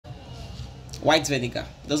white vinegar.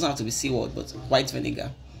 It doesn't have to be seawater, but white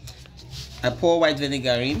vinegar. I pour white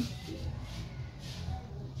vinegar in.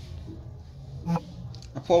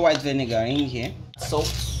 I pour white vinegar in here. Salt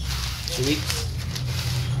to it.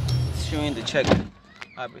 It's showing the check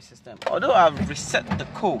hybrid system. Although I've reset the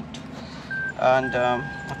code and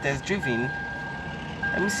test driven,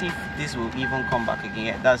 let me see if this will even come back again.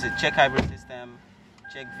 Yeah, that's a check hybrid system,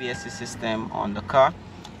 check VSC system on the car,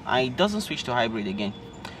 and it doesn't switch to hybrid again.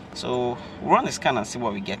 So we'll run the scan and see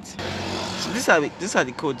what we get. So these are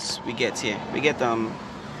the codes we get here. We get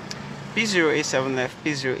P0A7F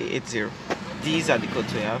P0A80. These are the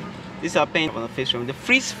codes we have. These are paying on the face frame. The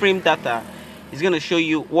freeze frame data is going to show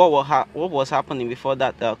you what was happening before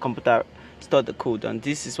that computer stored the code, and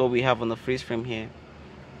this is what we have on the freeze frame here.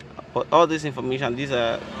 But all this information, these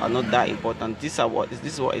are not that important. This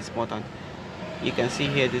is what is important. You can see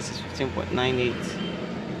here this is 15.98,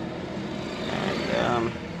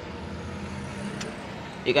 and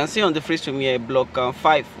you can see on the freeze frame here block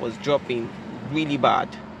 5 was dropping really bad,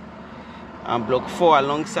 and block 4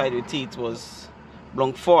 alongside with it was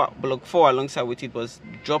block 4 alongside with it was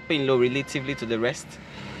dropping low relatively to the rest,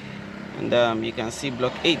 and you can see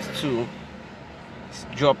block 8 too is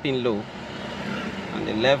dropping low, and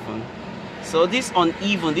 11. So this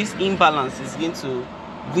uneven, this imbalance is going to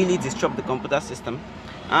really disrupt the computer system,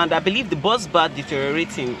 and I believe the bus bar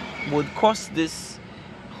deteriorating would cause this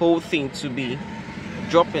whole thing to be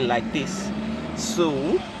dropping like this.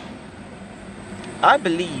 So I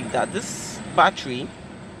believe that this battery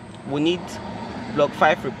will need block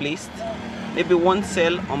 5 replaced, maybe one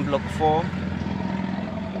cell on block 4,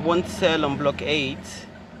 one cell on block 8,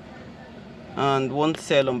 and one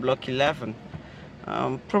cell on block 11.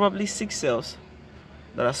 Probably 6 cells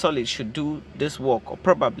that are solid should do this work, or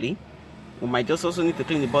probably we might just also need to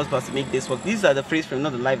clean the bus bars to make this work. These are the freeze frame,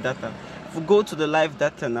 not the live data. If we go to the live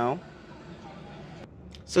data now,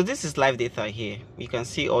 so this is live data here. You can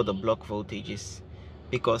see all the block voltages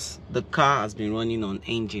because the car has been running on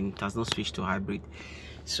engine. It has not switched to hybrid.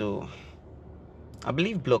 So I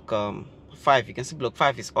believe block 5, you can see block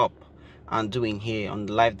 5 is up and doing here on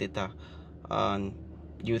the live data, and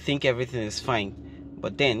you think everything is fine,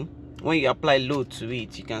 but then when you apply load to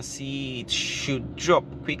it, you can see it should drop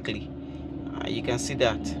quickly. You can see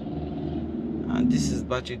that, and this is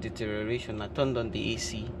battery deterioration. I turned on the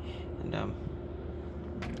AC, and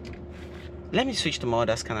let me switch to my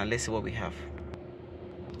other scanner. Let's see what we have.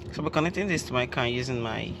 So we're connecting this to my car using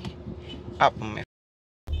my app on my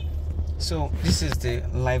phone. So this is the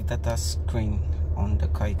live data screen on the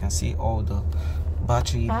car. You can see all the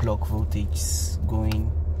battery block voltage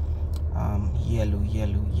going yellow,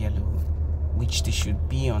 which they should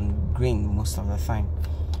be on green most of the time.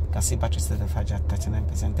 You can see battery state of charge at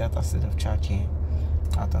 39%, delta state of charge here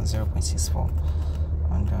at 0.64,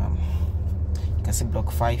 and you can see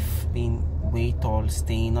block 5 being way tall,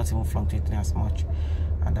 staying, not even fluctuating as much,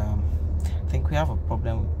 and I think we have a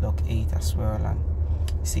problem with block 8 as well. And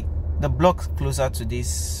you see the blocks closer to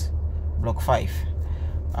this block 5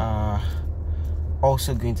 are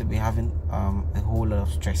also going to be having a whole lot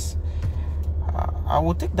of stress. I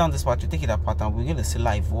will take down this battery, take it apart, and we're going to see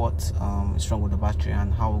live what is wrong with the battery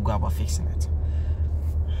and how we'll go about fixing it.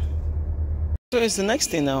 So it's the next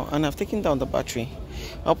day now, and I've taken down the battery.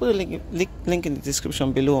 I'll put a link in the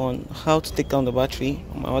description below on how to take down the battery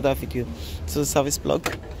on my other video. So the service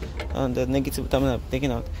plug and the negative terminal I've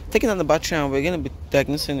taken out. Taking down the battery, and we're going to be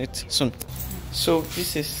diagnosing it soon. So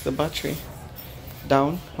this is the battery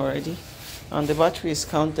down already, and the battery is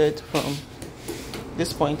counted from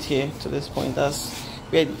this point here to this point. That's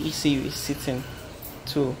where the ECU is sitting,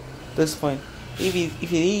 to this point. If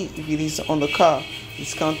it is on the car,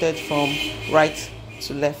 it's counted from right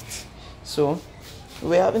to left. So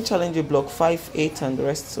we're having challenge with block 5, 8, and the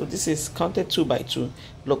rest. So this is counted 2 by 2.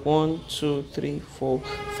 Block 1, 2, 3, 4,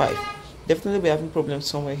 5. Definitely we're having problems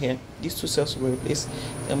somewhere here. These 2 cells will be replaced.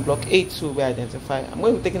 Then block 8 too we identify. I'm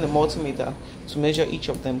going to be taking the multimeter to measure each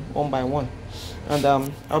of them one by one. And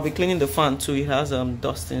I'll be cleaning the fan too. It has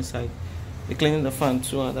dust inside. Be cleaning the fan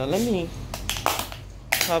too. And let me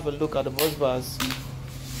have a look at the bus bars.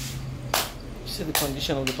 See the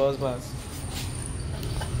condition of the bus bars.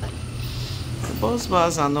 The bus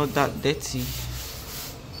bars are not that dirty.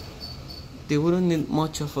 They wouldn't need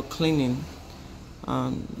much of a cleaning.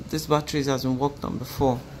 This battery has been worked on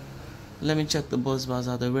before. Let me check the bus bars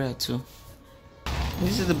at the rear too.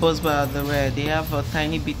 This is the bus bar at the rear. They have a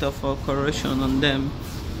tiny bit of corrosion on them.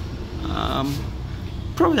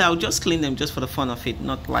 Probably I'll just clean them just for the fun of it,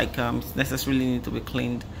 not like necessarily need to be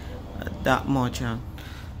cleaned that much.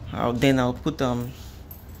 Then I'll put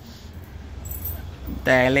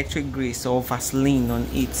dielectric grease or Vaseline on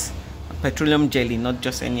it, petroleum jelly, not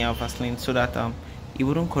just any Vaseline, so that it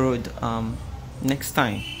wouldn't corrode next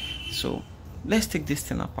time. So let's take this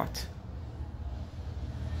thing apart.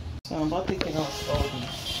 So I'm about taking out all the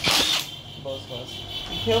buzz bars.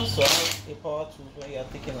 It helps to have a power tool when you are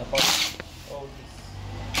taking apart all this.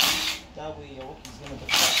 That way your work is going to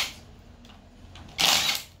be fast.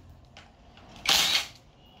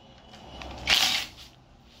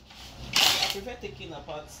 I prefer taking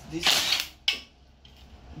apart this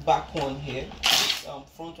back one here, this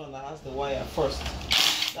front one that has the wire first.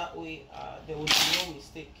 That way there will be no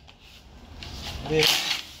mistake where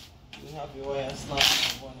you have your wire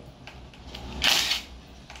snapped in one.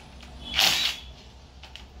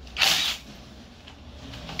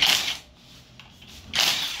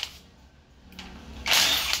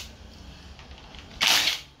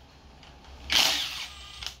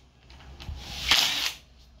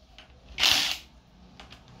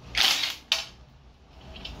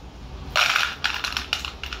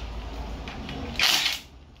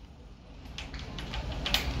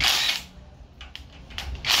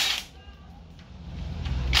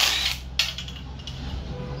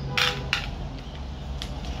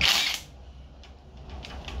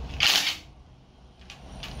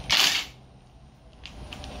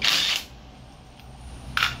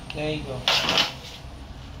 There you go.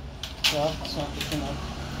 So this one, you can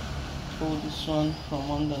pull this one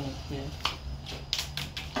from underneath here.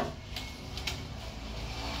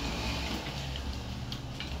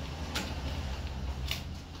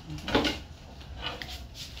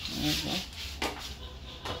 Okay.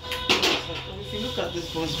 So if you look at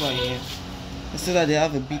this bus bar here, I see that they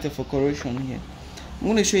have a bit of a corrosion here. I'm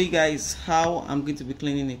going to show you guys how I'm going to be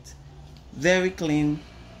cleaning it. Very clean.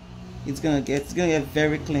 It's gonna get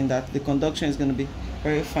very clean. That the conduction is gonna be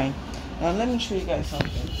very fine. Now let me show you guys something.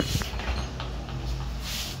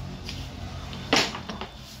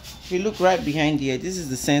 If you look right behind here, this is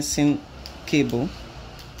the sensing cable.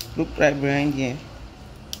 Look right behind here.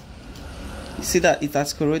 You see that it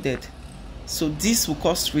has corroded. So this will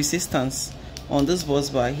cause resistance on this bus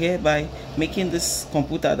bar, hereby making this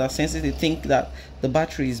computer that senses to think that the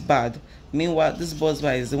battery is bad. Meanwhile, this bus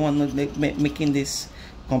bar is the one making this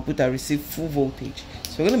computer receive full voltage.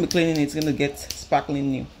 So we're going to be cleaning it. It's going to get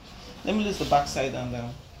sparkling new. Let me lose the back side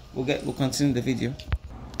and we'll continue the video.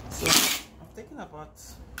 So I'm taking apart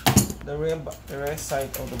the rear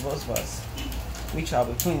side of the bus bars, which I'll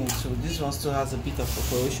be cleaning. So this one still has a bit of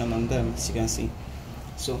corrosion on them, as you can see.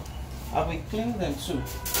 So I'll be cleaning them too.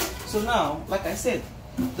 So now, like I said,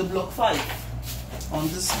 the block 5 on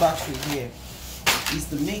this battery here is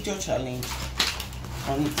the major challenge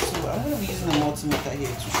on it. So I'm going to be using a multimeter here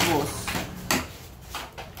to show us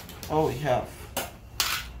all we have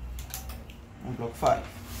on block 5.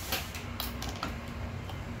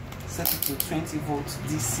 Set it to 20 volts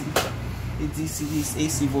DC. This DC is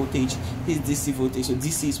AC voltage. This DC voltage. So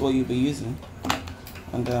DC is what you'll be using.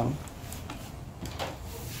 And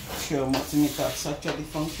sure, multimeter is actually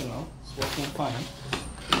functional. It's working fine.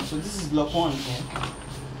 So this is block 1 here.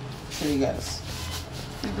 Show you guys.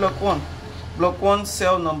 This is block 1. Block 1,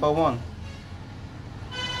 cell number 1.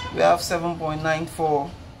 We have 7.94.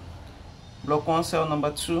 Block 1, cell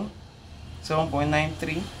number 2,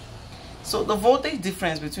 7.93. So the voltage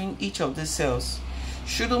difference between each of these cells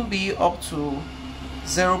shouldn't be up to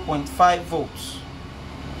 0.5 volts.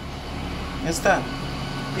 Understand?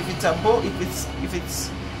 If it's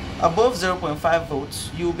above 0.5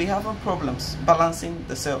 volts, you'll be having problems balancing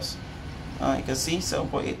the cells. You can see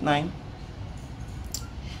 7.89.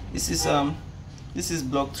 This is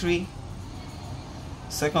block 3,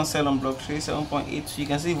 second cell on block 3, 7.8. You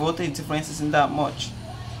can see voltage difference isn't that much.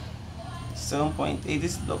 7.8. This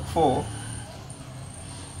is block 4.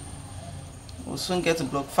 We'll soon get to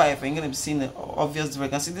block 5 and you're going to be seeing the obvious difference. You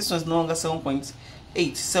can see this one's no longer 7.8,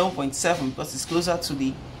 7.7, because it's closer to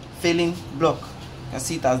the failing block. You can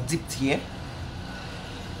see it has dipped here.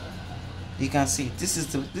 You can see this is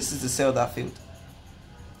the cell that failed.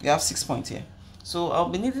 You have 6 points here. So I'll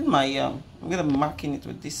be needing my I'm gonna be marking it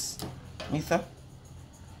with this meter.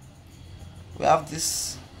 We have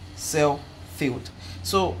this cell failed.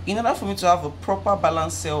 So in order for me to have a proper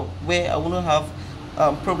balanced cell where I wouldn't have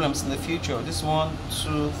problems in the future, this 1,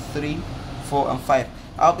 2, 3, 4, and 5,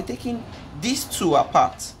 I'll be taking these two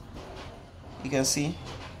apart. You can see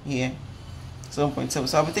here 7.7.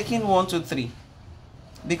 So I'll be taking 1, 2, 3,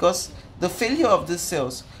 because the failure of these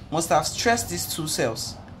cells must have stressed these two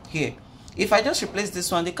cells here. If I just replace this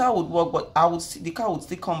one, the car would work, but the car would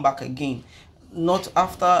still come back again, not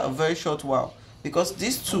after a very short while, because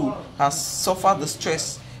this two has suffered the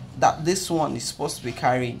stress that this one is supposed to be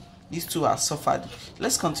carrying. These two have suffered.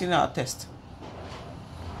 Let's continue our test.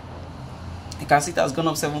 You can see it has gone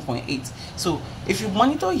up 7.8. So if you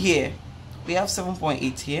monitor here, we have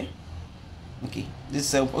 7.8 here. Okay,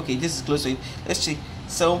 this is okay, this is close to it. Let's check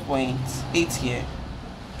 7.8 here.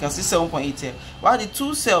 You can see 7.8 here. While the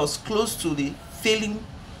two cells close to the failing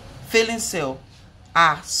cell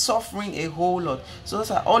are suffering a whole lot. So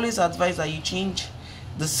that's why I always advise that you change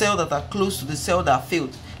the cell that are close to the cell that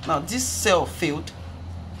failed. Now this cell failed.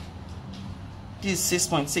 This is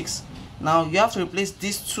 6.6. Now you have to replace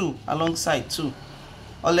these two alongside too,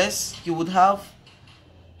 unless you would have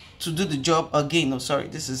to do the job again. No, sorry,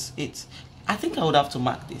 this is it. I think I would have to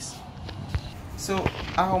mark this. So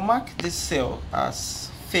I'll mark this cell as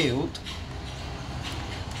failed,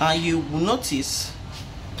 and you will notice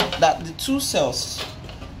that the two cells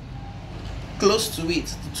close to it,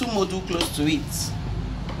 the two modules close to it,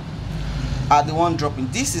 are the one dropping.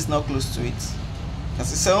 This is not close to it.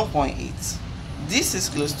 That's 7.8. This is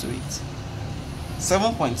close to it.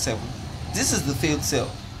 7.7. This is the failed cell.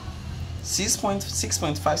 6.5,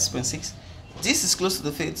 6.6. This is close to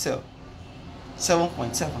the failed cell.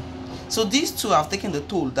 7.7. So these two have taken the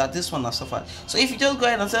toll that this one has suffered. So if you just go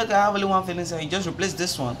ahead and say, okay, I have only one failing cell, you just replace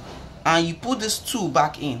this one and you put this two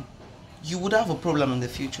back in, you would have a problem in the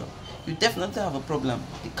future. You definitely have a problem.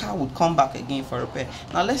 The car would come back again for repair.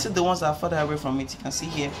 Now let's say the ones that are further away from it. You can see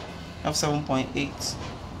here, I have 7.8. I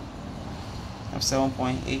have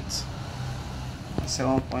 7.8.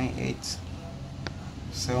 7.8.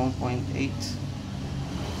 7.8.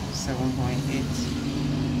 7.8.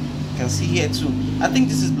 You can see here too. I think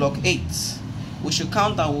this is block 8. We should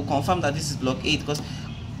count and we'll confirm that this is block 8, because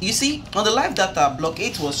you see on the live data, block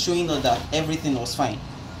 8 was showing us that everything was fine.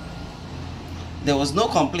 There was no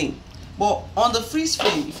complaint. But on the freeze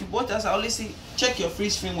frame, if you bought us, I always say check your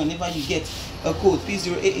freeze frame whenever you get a code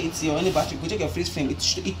P0A80 or any battery. Go check your freeze frame.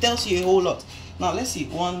 It tells you a whole lot. Now let's see,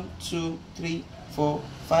 1, 2, 3, 4,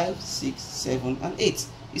 5, 6, 7, and 8.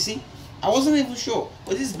 You see, I wasn't even sure,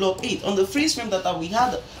 but this is block 8. On the freeze frame data we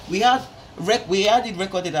had it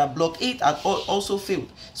recorded that block 8 had also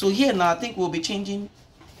failed. So here now I think we'll be changing.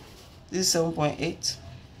 This is 7.8.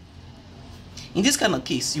 In this kind of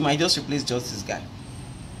case, you might just replace just this guy,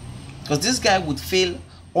 because this guy would fail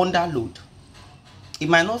under load. It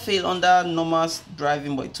might not fail under normal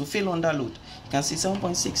driving, but to fail under load. You can see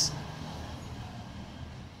 7.6,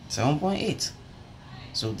 7.8.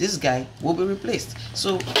 So this guy will be replaced.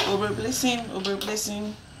 So we'll be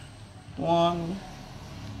replacing 1,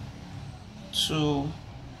 2,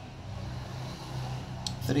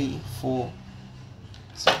 3, 4.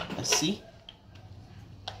 So let's see.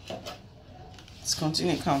 Let's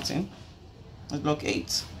continue counting. Let's block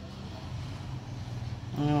 8.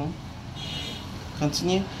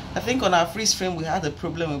 Continue. I think on our freeze frame we had a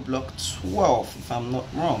problem with block 12, if I'm not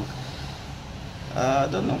wrong. I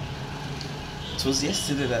don't know. It was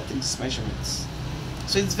yesterday that I think this measurements.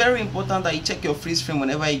 So it's very important that you check your freeze frame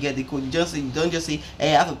whenever you get the code. You don't just say,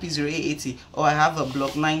 hey, I have a P0A80 or I have a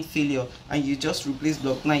block 9 failure, and you just replace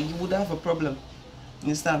block 9. You would have a problem.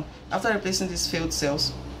 Understand? After replacing these failed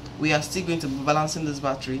cells, we are still going to be balancing this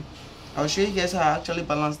battery. I'll show you guys how I actually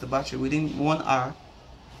balance the battery within 1 hour.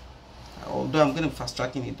 Although I'm going to be fast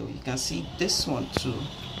tracking it though. You can see this one too.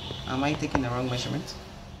 Am I taking the wrong measurement?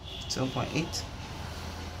 7.8.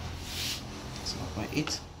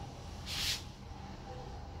 7.8.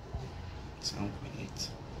 7.8.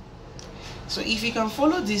 So if you can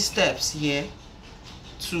follow these steps here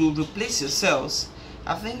to replace your cells,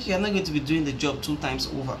 I think you're not going to be doing the job 2 times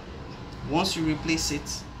over. Once you replace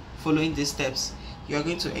it following these steps, you are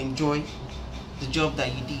going to enjoy the job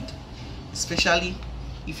that you did, especially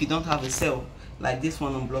if you don't have a cell like this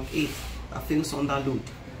one on block 8 that fails under load.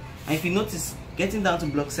 And if you notice, getting down to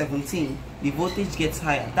block 17, the voltage gets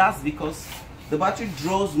higher. That's because the battery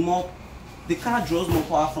draws more, the car draws more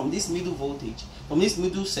power from this middle voltage, from these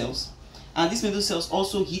middle cells, and these middle cells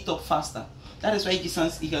also heat up faster. That is why you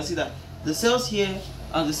can see that the cells here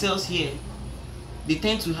and the cells here, they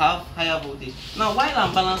tend to have higher voltage. Now while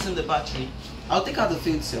I'm balancing the battery, I'll take out the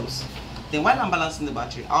failed cells. Then while I'm balancing the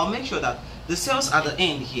battery, I'll make sure that the cells at the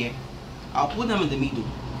end here, I'll put them in the middle.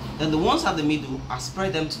 Then the ones at the middle, I'll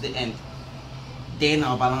spread them to the end. Then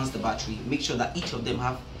I'll balance the battery. Make sure that each of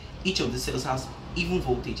the cells has even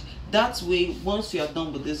voltage. That way, once you are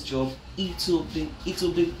done with this job, it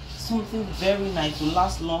will be something very nice. It will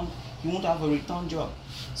last long. You won't have a return job.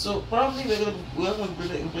 So probably we're going to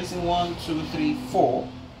be replacing 1, 2, 3, 4.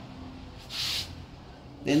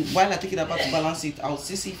 Then while I take it apart to balance it, I'll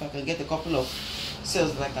see if I can get a couple of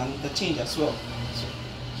cells that I can change as well. So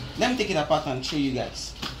let me take it apart and show you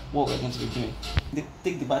guys what we're going to be doing.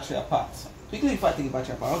 Take the battery apart. Quickly before I take the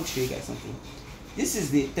battery apart, I'll show you guys something. This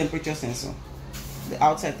is the temperature sensor, the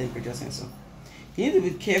outside temperature sensor. You need to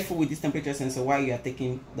be careful with this temperature sensor while you are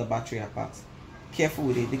taking the battery apart. Careful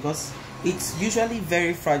with it, because it's usually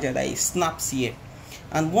very fragile that it snaps here,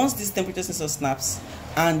 and once this temperature sensor snaps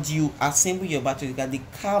and you assemble your battery, that the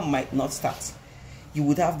car might not start, you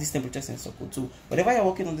would have this temperature sensor code too. Whenever you're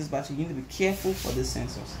working on this battery, you need to be careful for these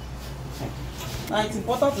sensors. Okay. Now it's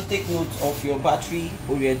important to take note of your battery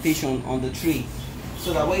orientation on the tray,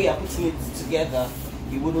 so that when you are putting it together,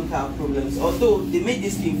 you wouldn't have problems. Although they made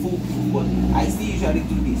this thing foolproof, but I still usually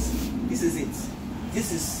do this. This is it.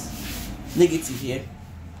 This is negative here,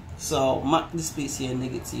 so mark this place here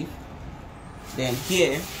negative, then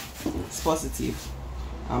here it's positive,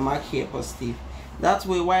 and mark here positive. That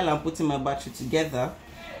way, while I'm putting my battery together,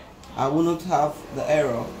 I will not have the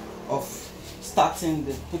error of putting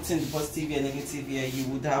the positive here, negative here. You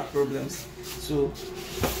would have problems. So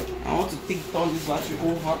I want to turn this battery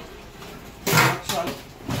over, actually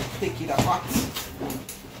take it apart.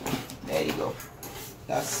 There you go.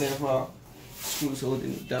 That's several screws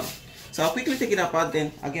holding it down. So I'll quickly take it apart,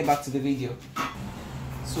 then I'll get back to the video.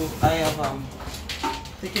 So I have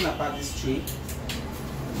taken apart this tray.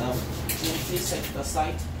 Set it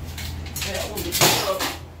aside.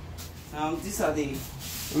 These are the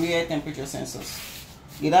rear temperature sensors.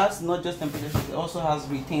 It has not just temperature sensors, it also has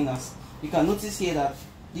retainers. You can notice here that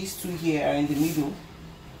these two here are in the middle.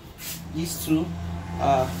 These two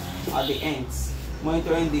are at the ends,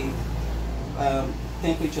 monitoring the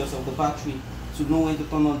temperatures of the battery to know when to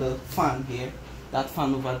turn on the fan here. That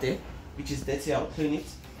fan over there, which is dirty, I'll clean it.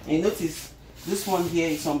 And you notice this one here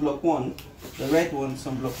is on block 1, the red one is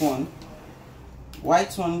on block 1,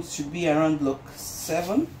 white one should be around block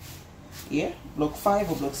 7, yeah, block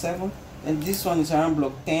 5 or block 7, and this one is around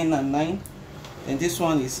block 10 and 9, and this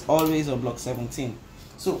one is always on block 17.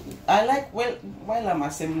 So I like, while I'm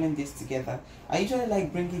assembling this together, I usually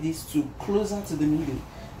like bringing these two closer to the middle,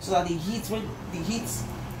 so that when the heat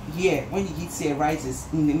here rises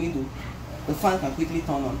in the middle, the fan can quickly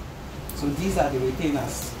turn on. So these are the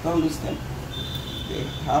retainers, don't lose them. They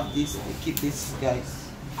have this, they keep these guys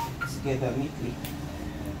together neatly.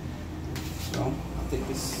 So I'll take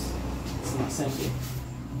this, it's an assembly,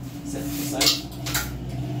 set it aside.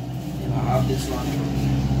 Then I'll have this one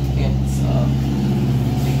get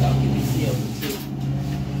here too.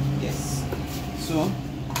 Yes. So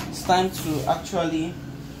it's time to actually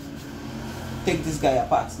take this guy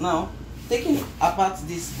apart. Now, taking apart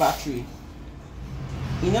this battery,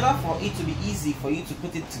 in order for it to be easy for you to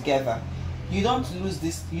put it together, you don't lose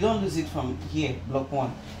this, you don't lose it from here, block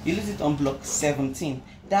 1, you lose it on block 17.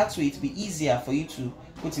 That way it'll be easier for you to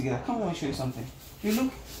put together. Come on, let me show you something. If you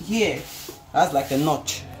look here, that's like a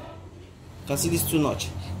notch. You can see these two notch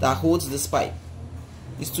that holds this pipe.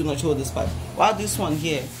 These two notch hold this pipe. While this one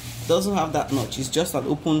here doesn't have that notch, it's just an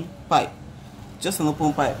open pipe. Just an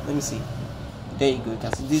open pipe. Let me see. There you go. You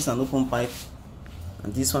can see this is an open pipe,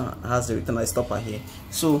 and this one has the retainer stopper here.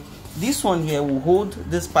 So this one here will hold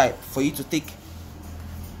this pipe for you to take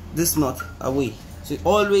this nut away. So you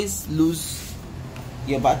always lose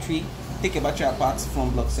your battery, take your battery apart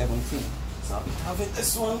from block 17. So I'll be having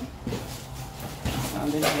this one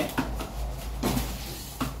and then here.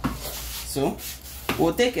 So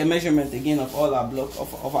we'll take a measurement again of all our block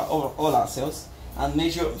of all our cells, and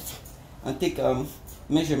measure and take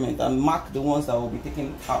measurement and mark the ones that will be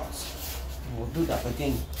taken out. We'll do that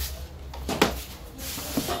again.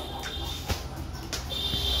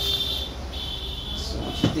 So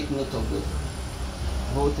I should take note of the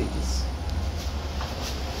voltages.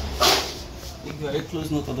 Take very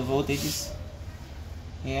close note of the voltages.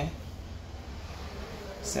 Here,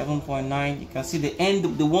 7.9. You can see the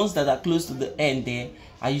end, the ones that are close to the end there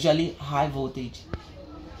are usually high voltage,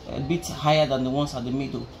 a bit higher than the ones at the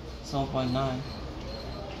middle. 7.9.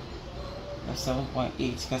 7.8.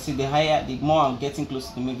 You can see the higher, the more I'm getting close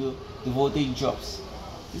to the middle, the voltage drops.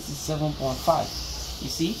 This is 7.5. You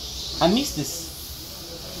see, I missed this.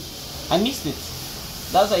 I missed it.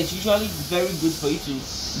 That's why it's usually very good for you to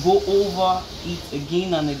go over it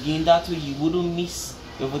again and again. That way you wouldn't miss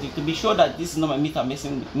your voltage. To be sure that this is not my meter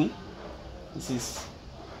messing with me. This is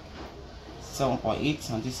 7.8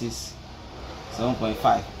 and this is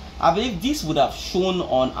 7.5. I believe this would have shown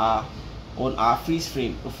on our freeze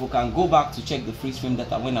frame. If we can go back to check the freeze frame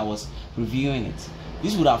data when I was reviewing it,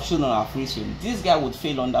 this would have shown on our freeze frame. This guy would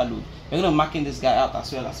fail under load. We're going to marking this guy out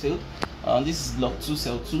as well as failed. This is block 2,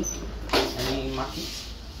 cell 2, and then mark it.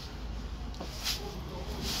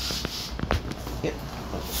 Yep,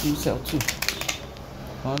 block 2, cell 2.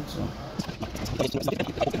 1, 2.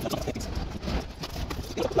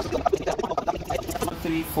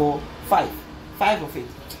 3, 4, 5. 5 of it.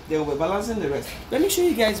 Then we're balancing the rest. Let me show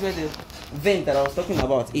you guys where the vent that I was talking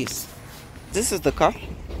about is. this is the car.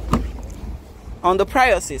 On the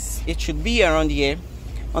Priuses, it should be around here.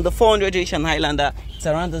 On the 400 edition Highlander, it's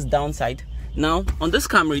around this downside. Now, on this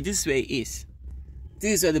Camry, this is where it is.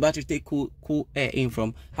 This is where the battery take cool air in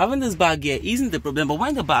from. Having this bag here isn't the problem, but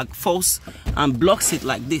when the bag falls and blocks it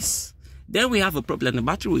like this, then we have a problem. The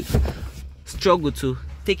battery will struggle to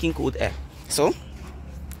take in cold air. So,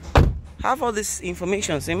 have all these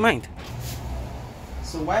informations in mind.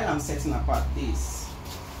 So while I'm setting apart this,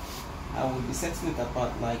 I will be setting it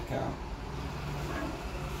apart like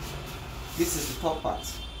this is the top part,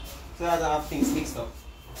 so that I don't have things mixed up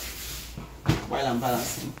while I'm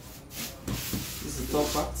balancing. This is the top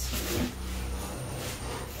part, so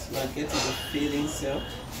I get to the feeling cell.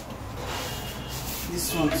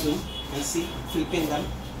 This one too, and see, flipping them.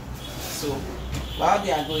 So while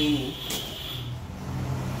they are going in,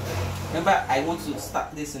 remember I want to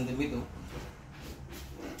start this in the middle.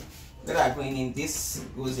 They are going in, this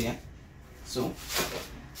goes here. So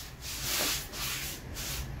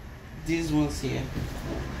these ones here,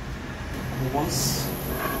 the ones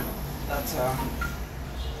that are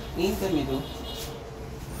in the middle.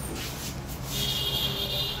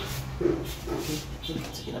 Okay,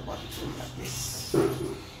 take it apart like this. So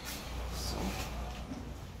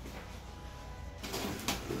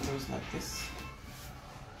it goes like this.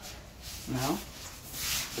 Now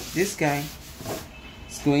this guy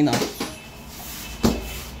is going out.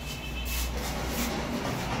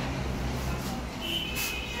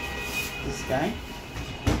 This guy,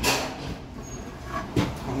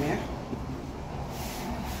 come here.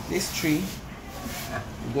 This tree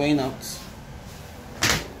going out.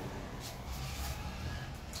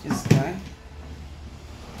 This guy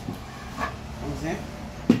comes in.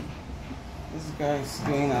 This guy is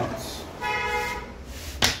going out.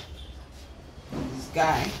 This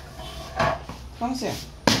guy comes here.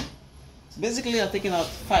 So basically, I'm taking out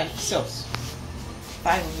 5 cells.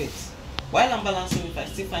 5 of it. While I'm balancing, if I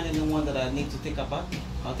still find any one that I need to take apart,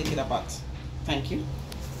 I'll take it apart. Thank you.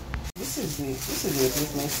 This is the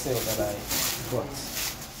replacement cell that I got.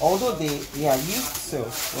 Although they are used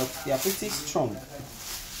cells, but they are pretty strong.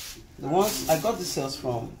 The ones I got the cells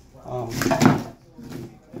from a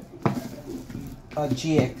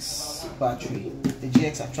GX battery. The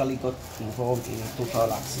GX actually got involved in a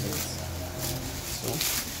total accident, so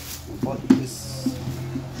we bought these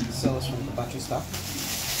cells from the battery staff.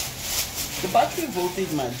 The battery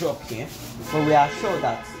voltage might drop here, but we are sure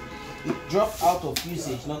that it dropped out of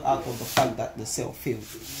usage, not out of the fact that the cell failed.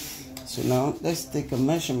 So now let's take a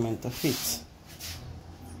measurement of it.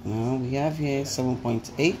 Now we have here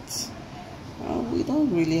 7.8. We don't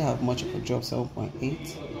really have much of a drop.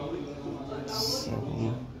 7.8,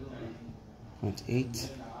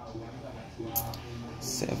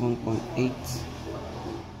 7.8,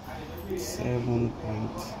 7.8,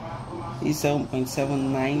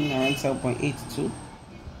 7.79, around 7.82,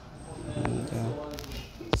 and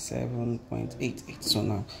 7.88. So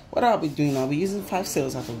now what I'll be doing, I'll be using 5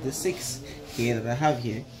 cells out of the 6 here that I have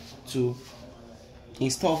here to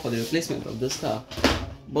install for the replacement of this car.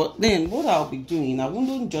 But then what I'll be doing, I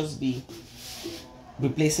wouldn't just be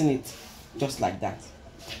replacing it just like that.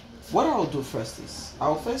 What I'll do first is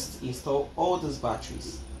I'll first install all these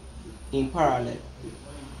batteries in parallel,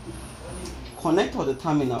 connect all the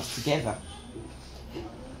terminals together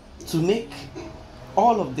to make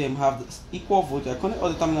all of them have this equal voltage. I connect all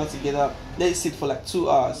the terminals together, let it sit for like 2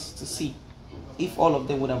 hours to see if all of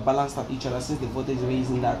them would have balanced out each other, since the voltage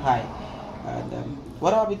isn't that high. And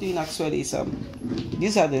what I'll be doing actually is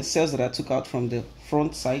these are the cells that I took out from the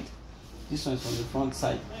front side. This one is from the front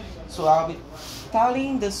side. So I'll be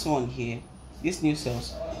tallying this one here, these new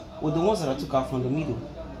cells, with the ones that I took out from the middle.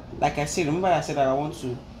 Like I said, remember I said that I want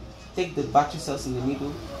to take the battery cells in the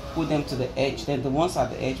middle, put them to the edge, then the ones at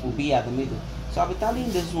the edge will be at the middle. So I'll be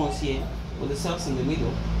tallying these ones here with the cells in the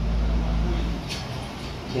middle.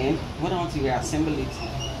 Then when I want to reassemble it,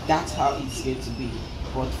 that's how it's going to be.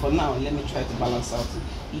 But for now, let me try to balance out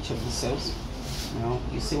each of the cells. Now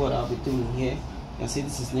you see what I'll be doing here. You can see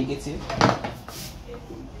this is negative,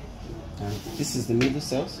 and this is the middle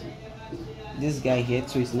cells. This guy here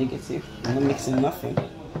too is negative. I'm not mixing nothing.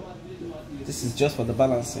 This is just for the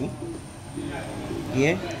balancing.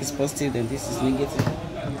 Here it's positive, then this is negative.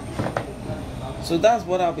 So that's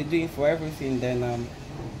what I'll be doing for everything. Then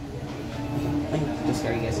just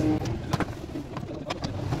carry guys.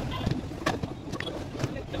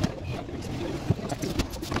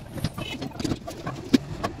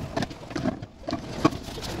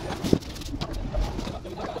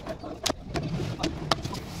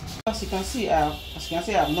 As you can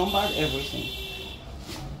see, I've numbered everything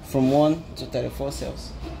from 1 to 34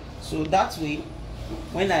 cells. So that way,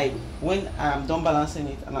 when I'm done balancing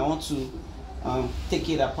it and I want to take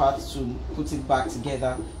it apart to put it back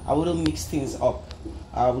together, I wouldn't mix things up.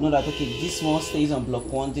 I would know that, okay, this one stays on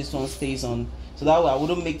block 1, this one stays on, so that way I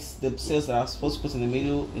wouldn't mix the cells that are supposed to put in the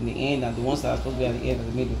middle, in the end, and the ones that are supposed to be at the end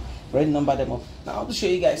and the middle. Already number them up. Now I want to show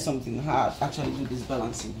you guys something, how I actually do this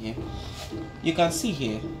balancing here. You can see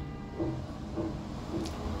here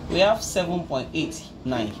we have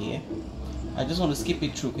 7.89 here. I just want to skip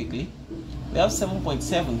it through quickly. We have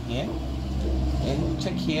 7.7 here, and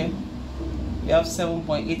check here. We have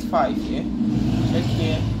 7.85 here. Check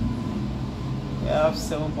here. We have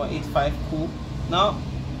 7.85. Cool. Now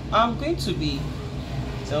I'm going to be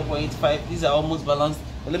 7.85. These are almost balanced.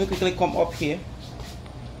 But let me quickly come up here.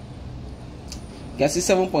 You can see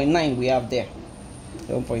 7.9 we have there.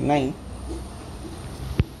 7.9.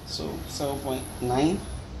 So 7.9.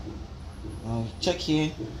 Now check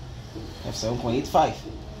here. We have 7.85.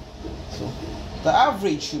 So the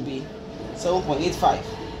average should be 7.85.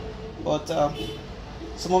 But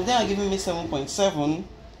some of them are giving me 7.7.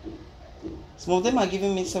 Some of them are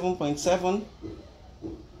giving me 7.7.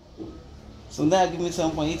 Some of them are giving me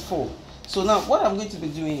 7.84. So now what I'm going to be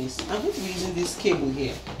doing is I'm going to be using this cable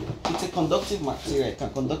here. It's a conductive material. It can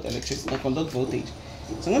conduct electricity, and conduct voltage.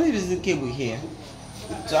 So I'm going to use the cable here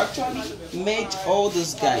to actually merge all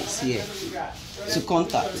those guys here to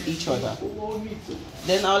contact each other.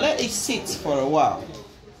 Then I'll let it sit for a while.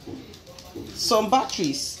 Some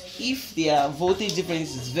batteries, if their voltage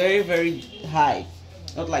difference is very, very high,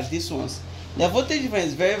 not like these ones, their voltage difference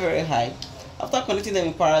is very, very high. After connecting them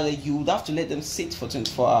in parallel, you would have to let them sit for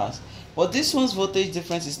 24 hours. But this one's voltage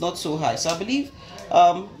difference is not so high. So I believe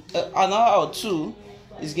an hour or two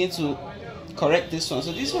is going to correct this one.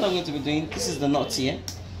 So this one I'm going to be doing, this is the nut here.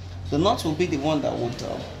 The nut will be the one that would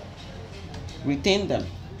retain them.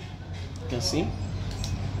 You can see.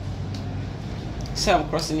 See, I'm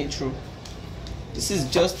crossing it through. This is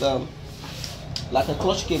just like a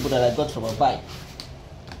clutch cable that I got from a bike.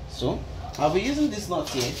 So I'll be using this nut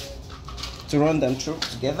here to run them through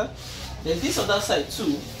together. Then this other side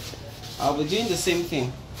too, I'll be doing the same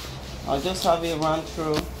thing. I'll just have it run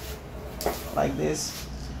through like this.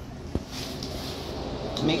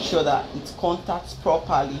 Make sure that it contacts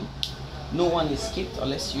properly. No one is skipped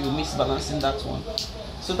unless you misbalancing that one.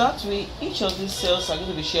 So that way, each of these cells are going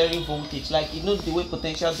to be sharing voltage. Like, you know the way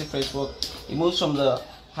potential difference works. It moves from the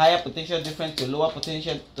higher potential difference to lower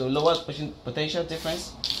potential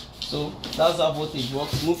difference. So that's how voltage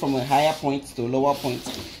works. Move from a higher point to a lower point.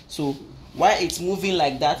 So while it's moving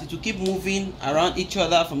like that, it will keep moving around each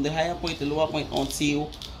other from the higher point to the lower point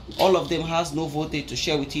until all of them has no voltage to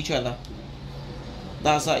share with each other.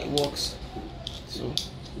 That's how it works. So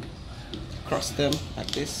cross them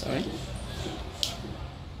like this, sorry.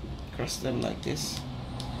 Cross them like this.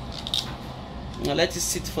 Now let it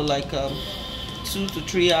sit for like 2 to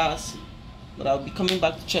 3 hours. But I'll be coming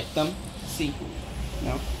back to check them. See.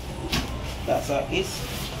 Now that's how it is.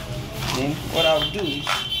 Then what I'll do is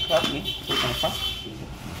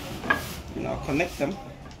and I'll connect them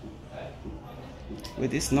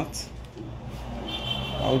with this nut.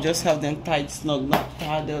 I'll just have them tied snug, not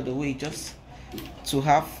tied all the way, just to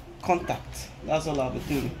have contact. That's all I'll be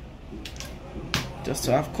doing. Just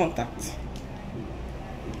to have contact.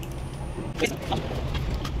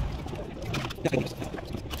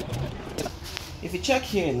 If you check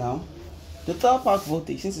here now, the top part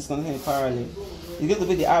voltage, since it's connected in parallel, is going to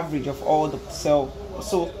be the average of all the cell.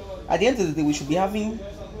 So at the end of the day, we should be having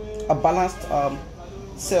a balanced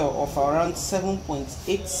cell of around 7.86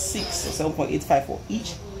 or 7.85 for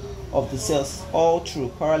each of the cells, all through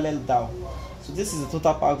parallel down. So this is the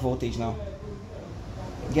total power voltage now.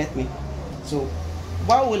 Get me? So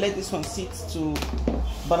while we let this one sit to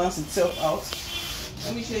balance itself out,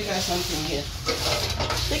 let me show you guys something here.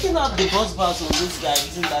 Taking out the bus bars on this guy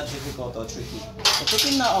isn't that difficult or tricky. But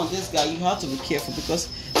taking out on this guy, you have to be careful, because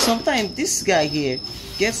sometimes this guy here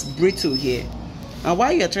gets brittle here. And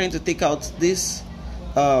while you're trying to take out this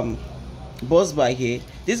bus bar here,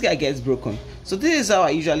 this guy gets broken. So this is how I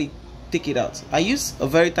usually take it out. I use a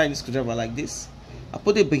very tiny screwdriver like this. I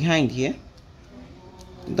put it behind here.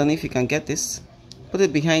 I don't know if you can get this. Put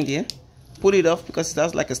it behind here. Put it off because it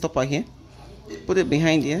has like a stopper here. Put it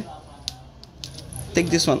behind here. Take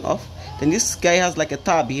this one off. Then this guy has like a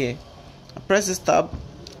tab here. I press this tab.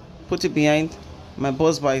 Put it behind. My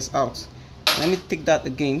bus bar is out. Let me take that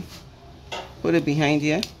again. Put it behind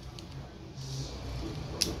here.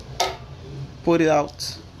 Put it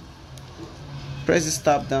out. Press this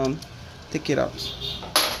tab down. Take it out.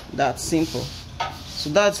 That's simple. So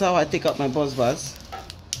that's how I take out my bus bars.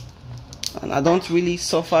 And I don't really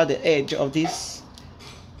suffer the edge of this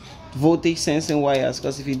voltage sensing wires,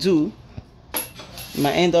 because if you do, you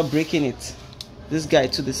might end up breaking it. This guy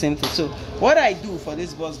too, the same thing. So what I do for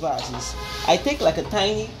this bus bars is I take like a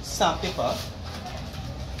tiny sandpaper,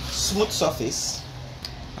 smooth surface,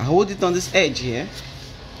 I hold it on this edge here,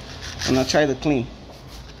 and I try to clean.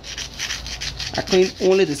 I clean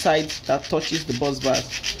only the side that touches the bus bars.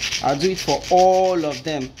 I'll do it for all of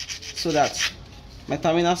them so that my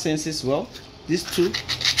terminal senses well. These two,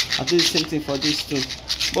 I'll do the same thing for these two.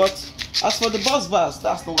 But as for the bus bars,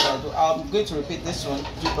 that's not what I do. I'm going to repeat this one,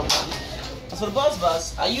 do it properly. As for the bus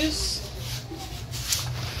bars, I use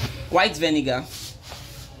white vinegar.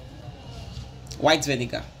 White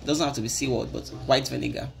vinegar. It doesn't have to be seawater, but white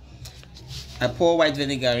vinegar. I pour white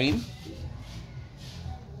vinegar in.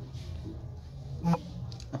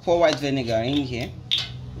 I pour white vinegar in here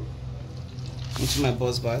into my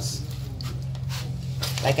bus bars.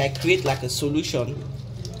 Like I create like a solution.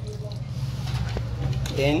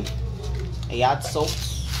 Then I add salt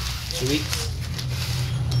to it.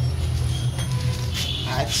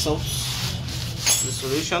 I add salt to the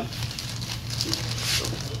solution. So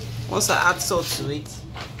once I add salt to it,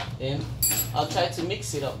 then I'll try to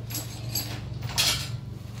mix it up.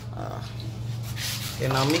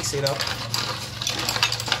 Then I'll mix it up.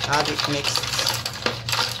 Have it mixed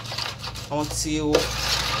until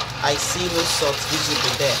I see no salt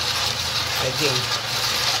visible there. Again,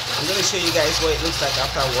 I'm going to show you guys what it looks like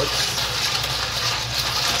afterwards.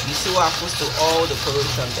 You see what happens to all the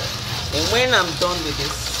corrosion there. And when I'm done with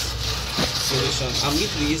this solution, I'm going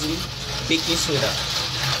to be using baking soda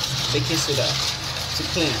to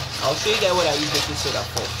clean. I'll show you guys what I use baking soda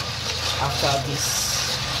for after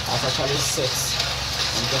this has actually set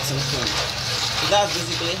and getting clean. So that's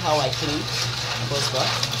basically how I clean the bus bar.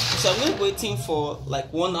 So I'm going to be waiting for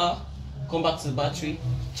like 1 hour, come back to the battery,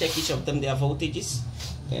 check each of them their voltages,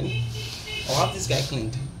 then I'll have this guy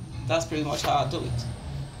cleaned. That's pretty much how I do it.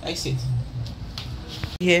 That's it.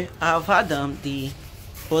 Here I've had the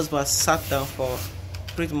bus bar sat down for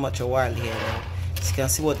pretty much a while here. So you can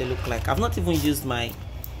see what they look like. I've not even used my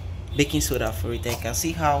baking soda for it. I can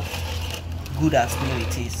see how good as new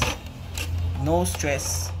it is. No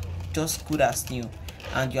stress, just good as new.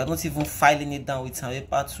 And you are not even filing it down with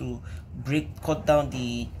sandpaper to cut down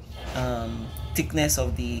the thickness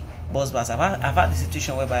of the bus bars. I've had the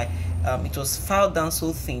situation whereby it was filed down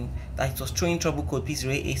so thin that it was throwing trouble code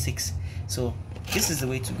P0A80. So this is the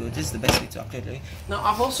way to go. This is the best way to actually do it. Now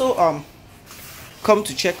I've also come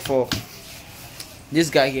to check for this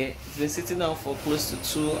guy here. It's been sitting down for close to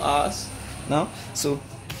 2 hours now. So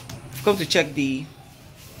I've come to check the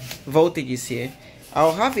voltages here.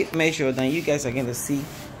 I'll have it measured and you guys are going to see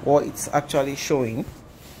what it's actually showing.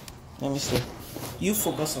 Let me see. You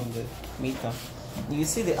focus on the meter. You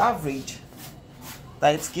see the average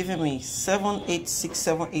that it's giving me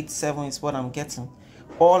 786787 is what I'm getting.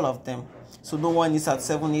 All of them. So no one is at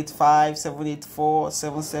 785, 784,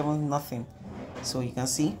 77, nothing. So you can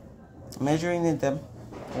see measuring them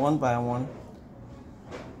one by one,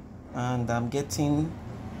 and I'm getting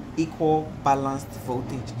equal balanced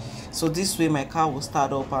voltage. So this way my car will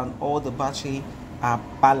start up and all the battery are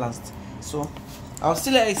balanced. So I'll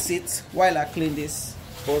still let it sit while I clean this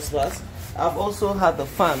bus bars. I've also had the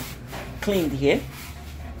fan cleaned here.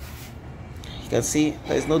 You can see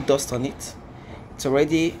there's no dust on it. It's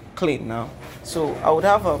already clean now. So I would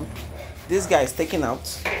have this guy is taken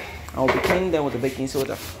out. I'll be cleaning them with the baking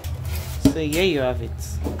soda. So here you have it.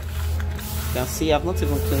 You can see I've not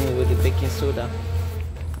even cleaned it with the baking soda,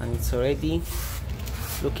 and it's already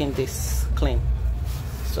looking this clean.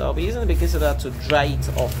 So I'll be using the baking soda to dry it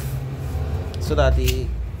off so that the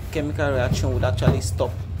chemical reaction would actually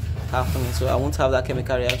stop happening. So I won't have that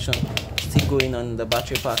chemical reaction still going on in the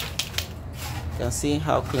battery pack. You can see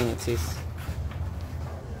how clean it is.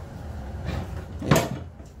 Yeah,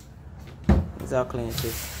 that's how clean it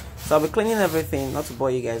is. So I'll be cleaning everything, not to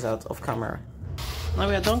bore you guys out of camera. Now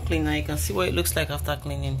we are done cleaning. Now you can see what it looks like after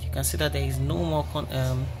cleaning. You can see that there is no more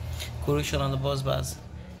corrosion on the bus bars.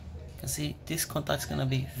 You can see this contact is going to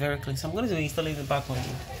be very clean. So I'm going to be installing the back on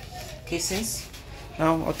the casings.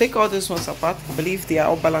 Now I'll take all these ones apart. I believe they are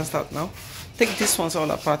all balanced out now. Take these ones all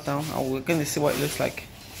apart now, and we're going to see what it looks like.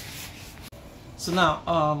 So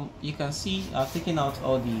now you can see I've taken out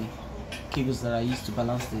all the cables that I used to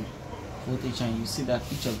balance the voltage, and you see that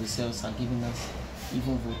each of the cells are giving us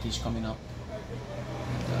even voltage coming up.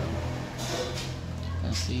 And, you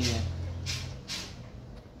can see here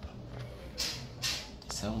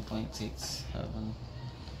 7.67.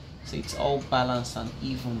 So it's all balanced and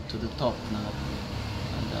even to the top now.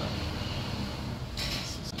 And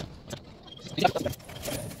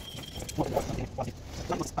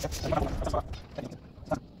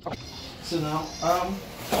So now,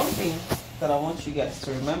 one thing that I want you guys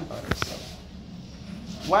to remember is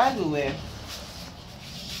while we were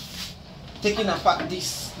taking apart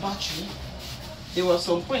this battery, there was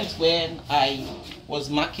some point when I was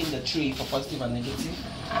marking the tree for positive and negative.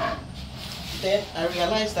 Then I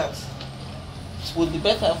realized that it would be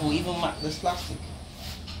better if we even mark this plastic.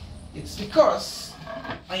 It's because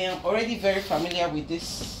I am already very familiar with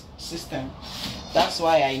this system. That's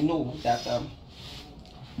why I know that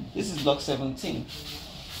this is block 17.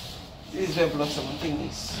 This is where block 17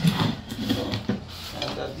 is. So,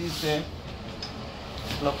 and this is where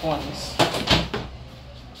block 1 is.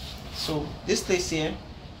 So this place here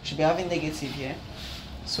should be having negative here.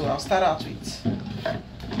 So I'll start out with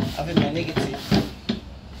having my negative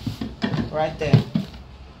right there.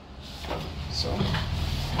 So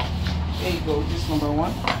there you go, this is number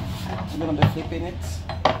 1. I'm going to be flipping it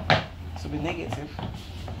to be negative.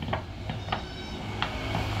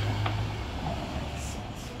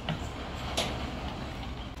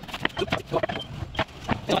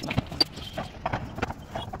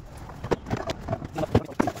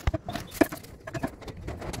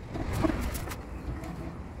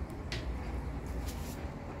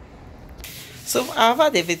 So I've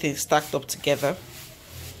had everything stacked up together,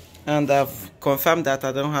 and I've confirmed that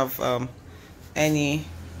I don't have any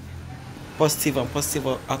positive and positive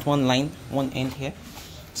at one end here.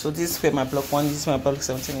 So this is where my block 1, this is where my block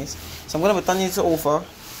 17 is. So I'm going to be turning it over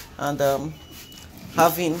and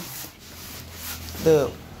having the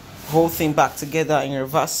whole thing back together in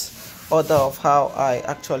reverse order of how I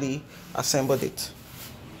actually assembled it.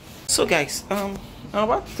 So guys, I'm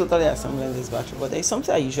about to totally assembling this battery, but there's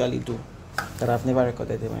something I usually do that I've never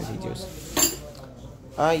recorded in my videos.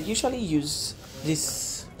 I usually use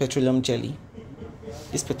this petroleum jelly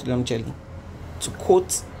to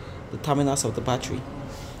coat the terminals of the battery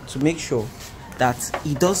to make sure that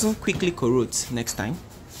it doesn't quickly corrode next time.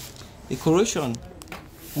 The corrosion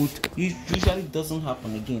usually doesn't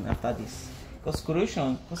happen again after this, because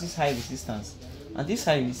corrosion causes high resistance, and this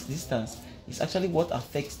high resistance is actually what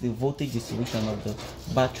affects the voltage distribution of the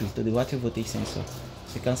battery to the battery voltage sensor.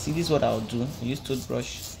 So you can see this is what I'll do. I use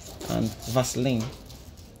toothbrush and Vaseline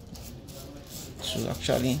to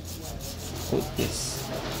actually coat this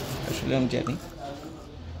petroleum jelly.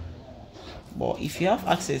 But if you have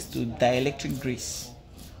access to dielectric grease,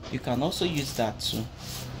 you can also use that too.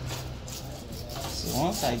 So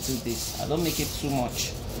once I do this, I don't make it too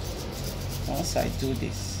much. Once I do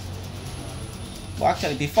this, well,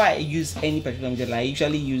 actually before I use any petroleum jelly, I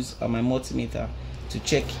usually use my multimeter to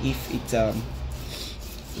check if it's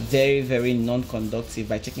very non-conductive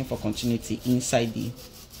by checking for continuity inside the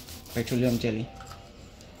petroleum jelly.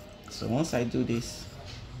 So once I do this,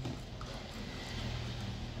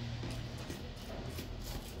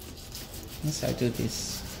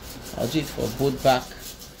 I'll do it for both back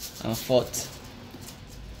and forth,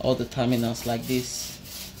 all the terminals like this,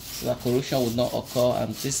 so that corrosion would not occur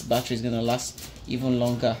and this battery is going to last even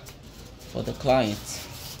longer for the client.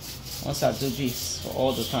 Once I do this for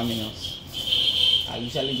all the terminals, I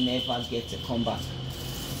usually never get a comeback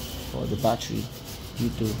for the battery due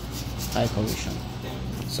to high corrosion.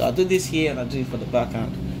 So I'll do this here and I'll do it for the back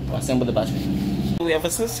end to assemble the battery. We have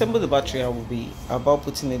assembled the battery. I will be about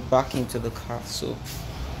putting it back into the car. So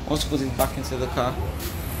once we put it back into the car,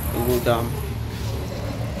 we will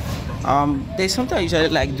there's something I usually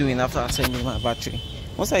like doing after assembling my battery.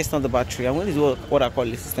 Once I install the battery, I'm going to do what I call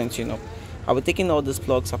a system tune-up. I'll be taking all these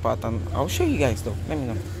plugs apart and I'll show you guys though. Let me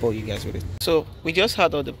not bore you guys with it. So we just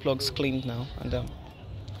had all the plugs cleaned now, and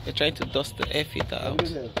we're trying to dust the air filter out.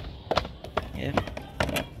 Yeah.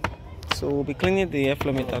 So we'll be cleaning the air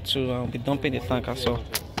flow meter too, and we'll be dumping the tank as well.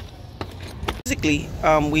 Basically,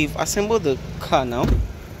 we've assembled the car now.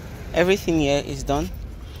 Everything here is done,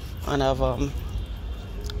 and I've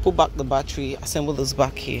put back the battery, assembled this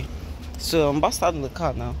back here. So I'm about starting the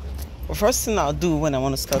car now. The first thing I'll do when I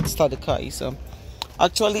want to start the car is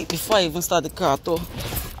actually, before I even start the car at all,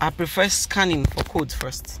 I prefer scanning for codes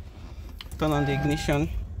first. Turn on the ignition.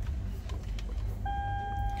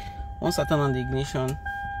 Once I turn on the ignition,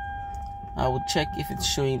 I will check if it's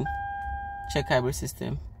showing check hybrid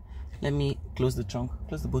system. Let me close the trunk.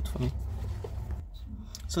 Close the boot for me.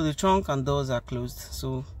 So the trunk and doors are closed,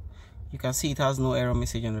 so you can see it has no error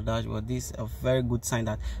message on the dashboard. This is a very good sign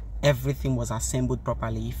that everything was assembled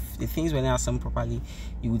properly. If the things were not assembled properly,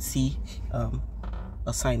 you would see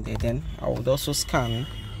a sign there. Then I would also scan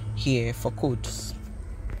here for codes.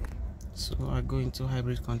 So I go into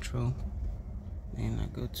hybrid control, then I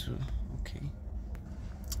go to okay.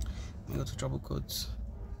 I go to trouble codes,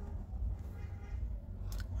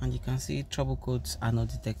 and you can see trouble codes are not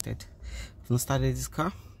detected. I've not started this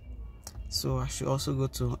car. So I should also go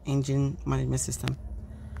to engine management system,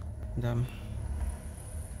 and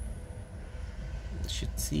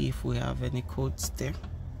should see if we have any codes there.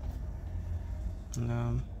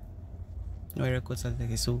 And no error codes are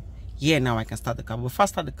there. So yeah, now I can start the car. But before I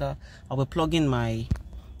start the car, I'll be plugging my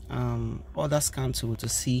other scan tool to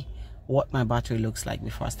see what my battery looks like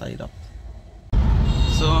before I start it up.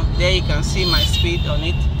 So there you can see my speed on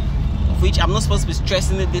it, of which I'm not supposed to be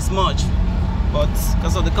stressing it this much, but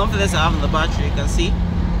because of the confidence I have in the battery, you can see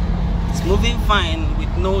it's moving fine with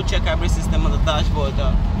no check hybrid system on the dashboard.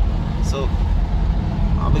 So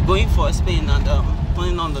I'll be going for a spin and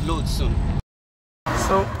turning on the load soon.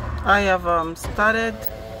 So I have started.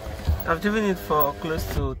 I've driven it for close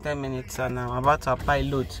to 10 minutes and I'm about to apply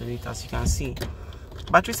load to it. As you can see,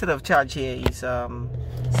 battery state of charge here is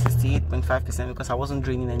 68.5% because I wasn't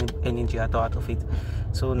draining any energy at all out of it.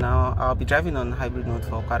 So now I'll be driving on hybrid mode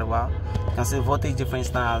for quite a while. You can see the voltage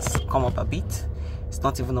difference now has come up a bit. It's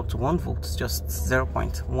not even up to 1 volt, it's just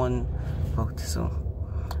 0.1 volt. So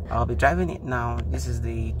I'll be driving it now. This is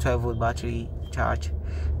the 12 volt battery charge.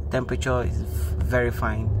 Temperature is very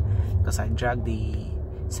fine because I dragged the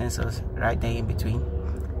sensors right there in between.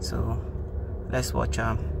 So let's watch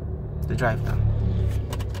the drive now.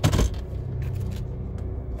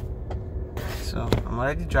 So I'm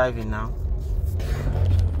already driving now,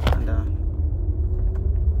 and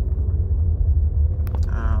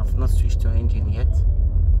I've not switched to engine yet.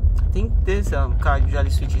 I think this car usually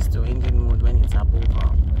switches to engine mode when it's above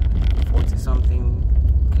 40 something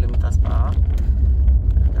kilometers per hour.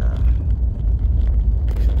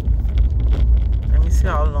 Let me see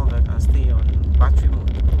how long I can stay on battery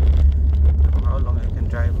mode, or how long I can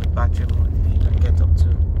drive with battery mode. If you can get up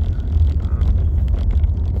to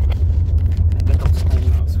 10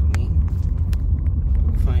 miles for me,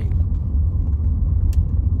 fine.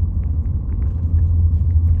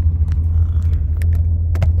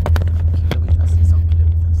 Kilometers is some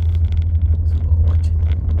kilometers now. So watch it.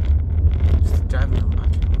 Just driving on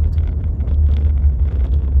battery mode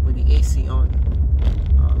with the AC on.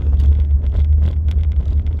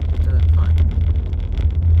 Doing fine.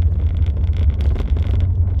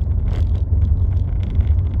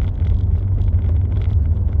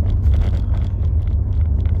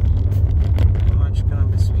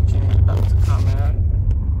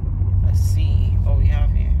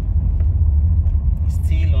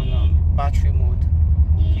 Battery mode.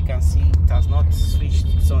 You can see it has not switched.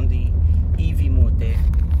 It's on the EV mode there.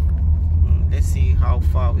 Let's see how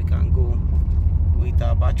far we can go with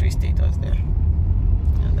our battery status there.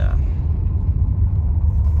 And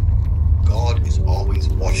God is always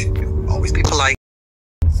watching you. Always be polite.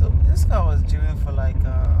 So this car was driven for like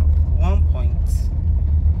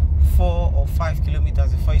 1.4 or 5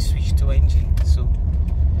 kilometers before it switched to engine. So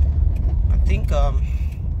I think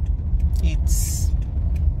it's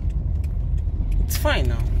fine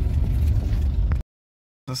now.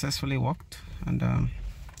 Successfully worked, and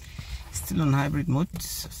still on hybrid mode,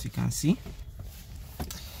 as you can see.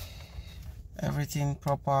 Everything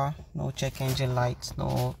proper, no check engine lights,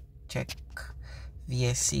 no check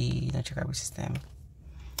VSC, no check hybrid system.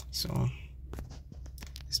 So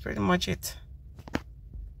that's pretty much it.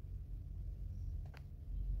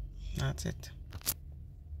 That's it.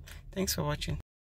 Thanks for watching.